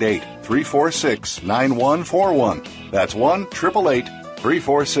 1-888-346-9141. That's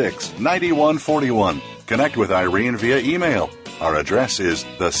 1-888-346-9141. Connect with Irene via email. Our address is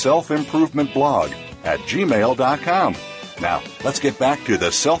theselfimprovementblog@gmail.com. Now, let's get back to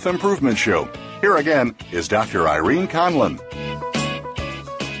The Self-Improvement Show. Here again is Dr. Irene Conlon.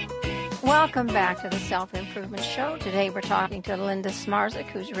 Welcome back to the Self-Improvement Show. Today we're talking to Linda Smarsik,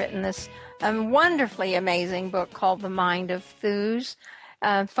 who's written this wonderfully amazing book called The Mind of Thews.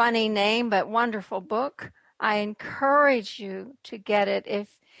 Funny name, but wonderful book. I encourage you to get it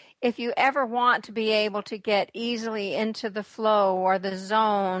if you ever want to be able to get easily into the flow or the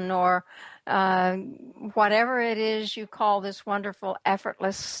zone or whatever it is you call this wonderful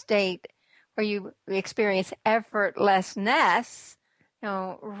effortless state where you experience effortlessness.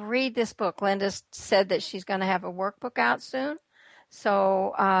 Read this book. Linda said that she's going to have a workbook out soon.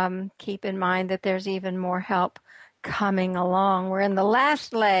 So keep in mind that there's even more help coming along. We're in the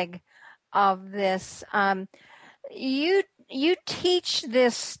last leg of this. You teach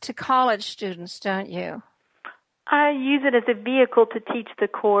this to college students, don't you? I use it as a vehicle to teach the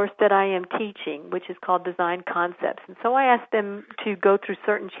course that I am teaching, which is called Design Concepts. And so I ask them to go through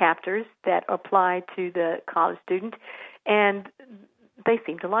certain chapters that apply to the college student, and they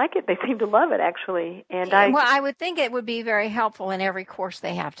seem to like it. They seem to love it, actually. And I would think it would be very helpful in every course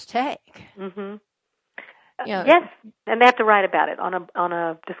they have to take. Mm-hmm. Yes, and they have to write about it on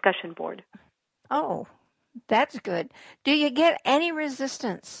a discussion board. Oh, that's good. Do you get any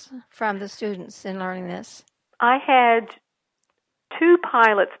resistance from the students in learning this? I had 2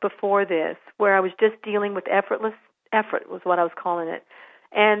 pilots before this where I was just dealing with effort was what I was calling it.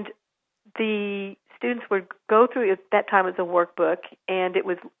 And the students would go through, at that time it was a workbook, and it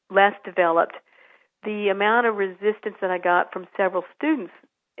was less developed. The amount of resistance that I got from several students,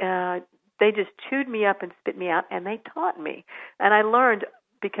 they just chewed me up and spit me out, and they taught me. And I learned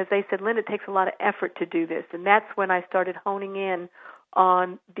because they said, Linda, it takes a lot of effort to do this. And that's when I started honing in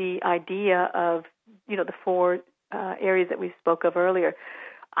on the idea of, the 4 areas that we spoke of earlier.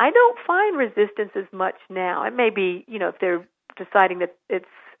 I don't find resistance as much now. It may be, if they're deciding that it's,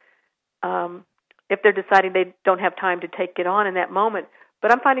 if they're deciding they don't have time to take it on in that moment.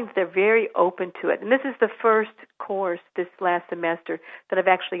 But I'm finding that they're very open to it. And this is the first course this last semester that I've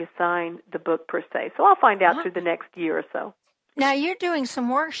actually assigned the book per se. So I'll find out through the next year or so. Now, you're doing some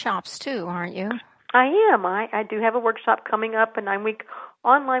workshops too, aren't you? I am. I do have a workshop coming up, a 9-week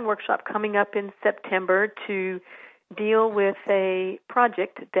online workshop coming up in September to deal with a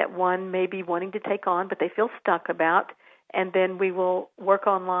project that one may be wanting to take on, but they feel stuck about. And then we will work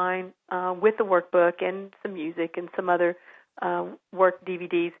online with the workbook and some music and some other work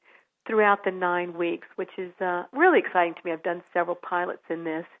DVDs throughout the 9 weeks, which is really exciting to me. I've done several pilots in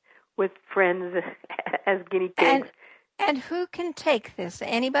this with friends as guinea pigs. And who can take this?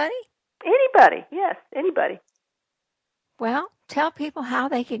 Anybody? Anybody, yes, anybody. Well, tell people how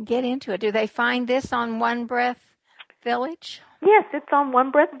they can get into it. Do they find this on One Breath Village? Yes, it's on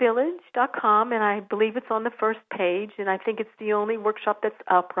onebreathvillage.com, and I believe it's on the first page, and I think it's the only workshop that's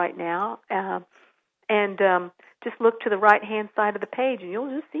up right now. And just look to the right-hand side of the page, and you'll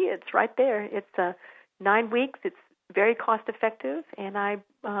just see it. It's right there. It's 9 weeks. It's very cost-effective, and I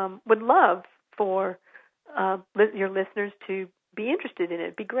would love for your listeners to be interested in it.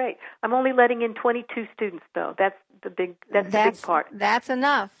 It'd be great. I'm only letting in 22 students, though. That's the big part. That's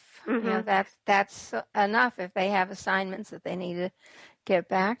enough. Mm-hmm. You know, that's enough. If they have assignments that they need to get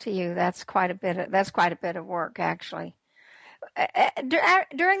back to you, that's quite a bit of work, actually.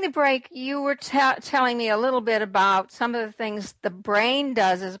 During the break, you were telling me a little bit about some of the things the brain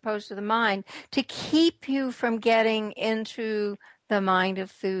does as opposed to the mind to keep you from getting into the mind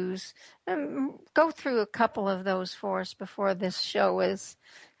of thews. Go through a couple of those for us before this show is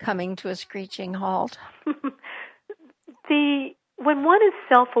coming to a screeching halt. When one is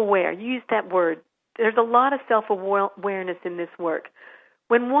self-aware, you use that word, there's a lot of self-awareness in this work.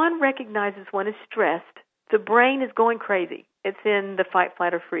 When one recognizes one is stressed, the brain is going crazy. It's in the fight,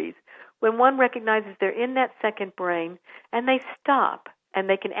 flight, or freeze. When one recognizes they're in that second brain and they stop and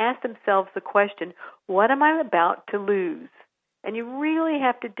they can ask themselves the question, what am I about to lose? And you really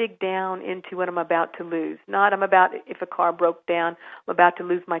have to dig down into what I'm about to lose. Not if a car broke down, I'm about to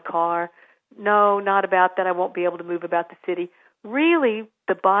lose my car. No, not about that I won't be able to move about the city. Really,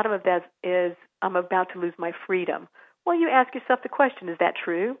 the bottom of that is I'm about to lose my freedom. Well, you ask yourself the question, is that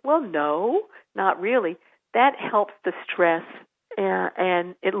true? Well, no, not really. That helps the stress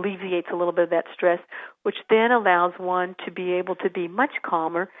and it alleviates a little bit of that stress, which then allows one to be able to be much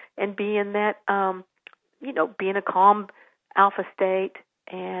calmer and be in that, be in a calm alpha state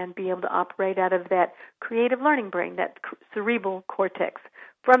and be able to operate out of that creative learning brain, that cerebral cortex.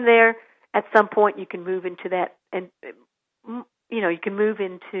 From there, at some point, you can move into that, and you can move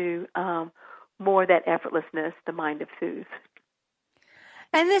into more of that effortlessness, the mind of thews.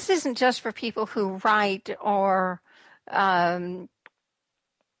 And this isn't just for people who write or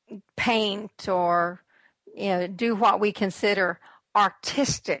paint or do what we consider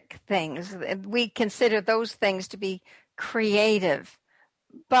artistic things. We consider those things to be creative,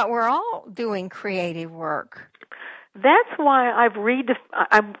 but we're all doing creative work. That's why I've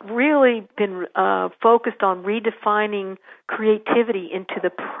really been focused on redefining creativity into the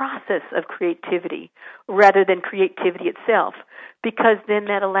process of creativity rather than creativity itself, because then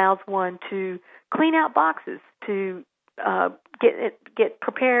that allows one to clean out boxes, to get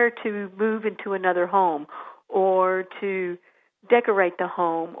prepared to move into another home, or to decorate the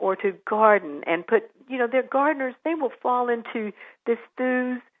home, or to garden and put. They're gardeners. They will fall into this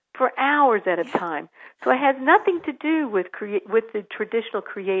thews for hours at a time. So it has nothing to do with the traditional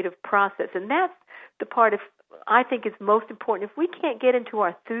creative process, and that's the part I think is most important. If we can't get into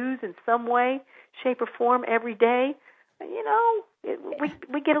our thews in some way, shape, or form every day,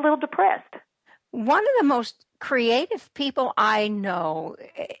 we get a little depressed. One of the most creative people I know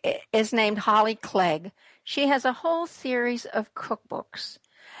is named Holly Clegg. She has a whole series of cookbooks,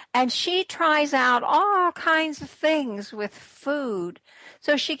 and she tries out all kinds of things with food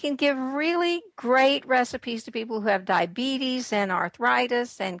so she can give really great recipes to people who have diabetes and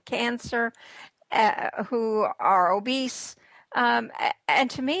arthritis and cancer, who are obese. And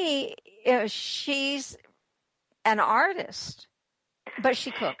to me, she's an artist, but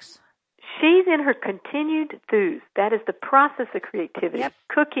she cooks. She's in her continued thews. That is the process of creativity. Yep.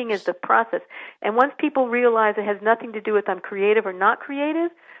 Cooking is the process. And once people realize it has nothing to do with I'm creative or not creative,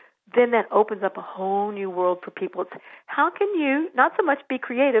 then that opens up a whole new world for people. It's how can you not so much be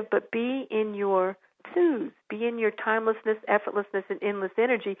creative, but be in your thews, be in your timelessness, effortlessness, and endless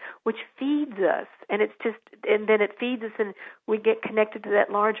energy, which feeds us. And then it feeds us, and we get connected to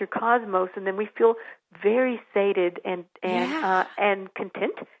that larger cosmos, and then we feel very sated and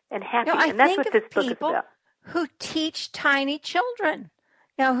content and happy. And that's what this book is about. Who teach tiny children,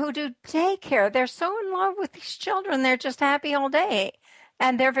 who do daycare. They're so in love with these children. They're just happy all day.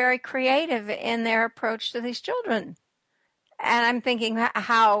 And they're very creative in their approach to these children. And I'm thinking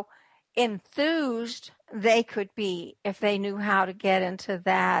how enthused they could be if they knew how to get into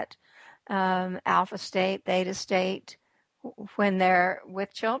that alpha state, theta state when they're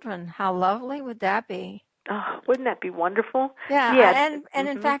with children. How lovely would that be? Oh, wouldn't that be wonderful? Yeah. And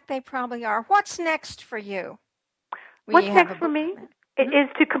in fact, they probably are. What's next for you? What's next for me? Is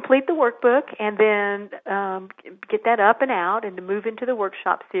to complete the workbook and then get that up and out and to move into the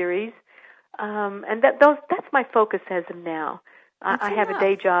workshop series. And that's my focus as of now. I have a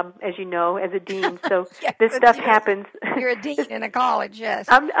day job, as you know, as a dean, so yes, this stuff happens. You're a dean in a college, yes.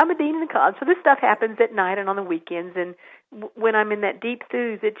 I'm a dean in a college, so this stuff happens at night and on the weekends, and when I'm in that deep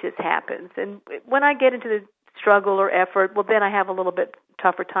thews, it just happens. And when I get into the struggle or effort, well, then I have a little bit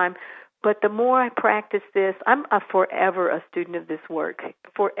tougher time. But the more I practice this, I'm forever a student of this work,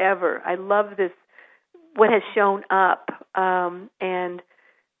 forever. I love this what has shown up. And,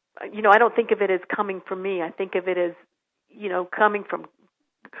 I don't think of it as coming from me. I think of it as, coming from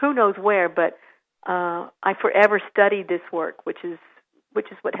who knows where, but I forever study this work, which is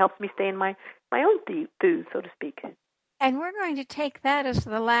what helps me stay in my own thews, so to speak. And we're going to take that as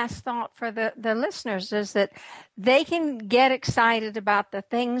the last thought for the listeners, is that they can get excited about the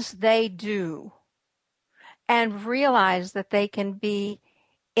things they do and realize that they can be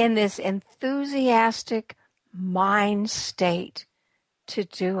in this enthusiastic mind state to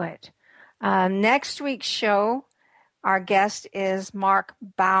do it. Next week's show, our guest is Mark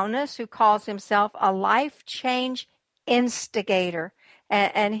Bowness, who calls himself a life change instigator.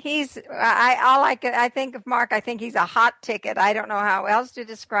 And he's, I think of Mark, I think he's a hot ticket. I don't know how else to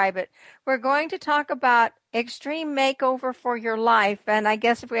describe it. We're going to talk about Extreme Makeover for Your Life. And I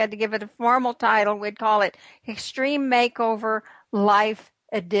guess if we had to give it a formal title, we'd call it Extreme Makeover Life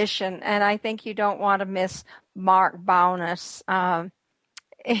Edition. And I think you don't want to miss Mark Bowness.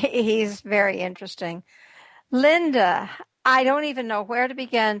 He's very interesting. Linda, I don't even know where to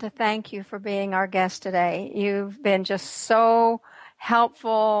begin to thank you for being our guest today. You've been just so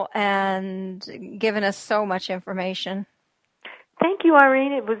helpful and given us so much information. Thank you,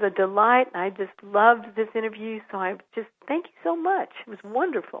 Irene. It was a delight. I just loved this interview, so I just thank you so much. It was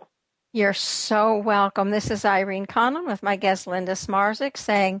wonderful. You're so welcome. This is Irene Conlon with my guest Linda Smarsik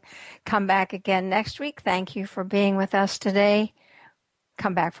saying, come back again next week. Thank you for being with us today.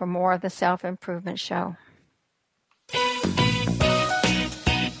 Come back for more of the Self-Improvement Show.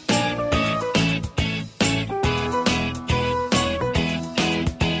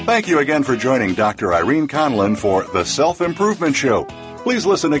 Thank you again for joining Dr. Irene Conlon for The Self-Improvement Show. Please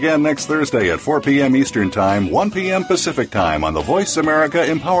listen again next Thursday at 4 p.m. Eastern Time, 1 p.m. Pacific Time on the Voice America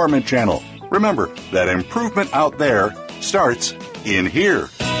Empowerment Channel. Remember that improvement out there starts in here.